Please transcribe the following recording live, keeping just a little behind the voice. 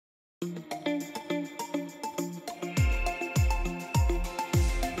The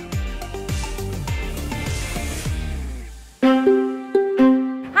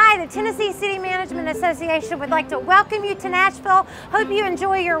Tennessee City Management Association would like to welcome you to Nashville. Hope you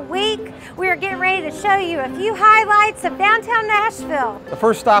enjoy your week. We are getting ready to show you a few highlights of downtown Nashville. The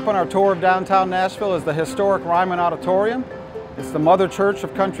first stop on our tour of downtown Nashville is the historic Ryman Auditorium. It's the mother church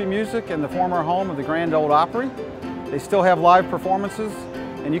of country music and the former home of the Grand Ole Opry. They still have live performances,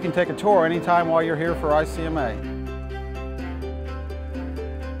 and you can take a tour anytime while you're here for ICMA.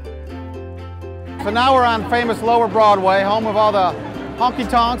 So now we're on famous Lower Broadway, home of all the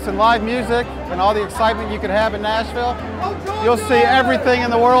honky-tonks and live music and all the excitement you could have in Nashville. You'll see everything in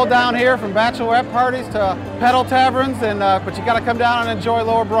the world down here, from bachelorette parties to pedal taverns, but you got to come down and enjoy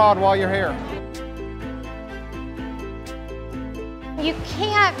Lower Broad while you're here. You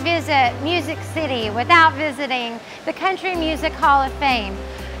can't visit Music City without visiting the Country Music Hall of Fame.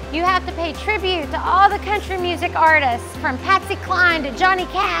 You have to pay tribute to all the country music artists, from Patsy Cline to Johnny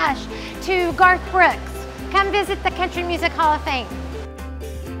Cash to Garth Brooks. Come visit the Country Music Hall of Fame.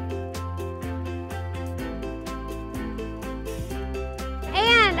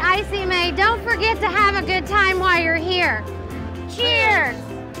 And ICMA, don't forget to have a good time while you're here. Cheers!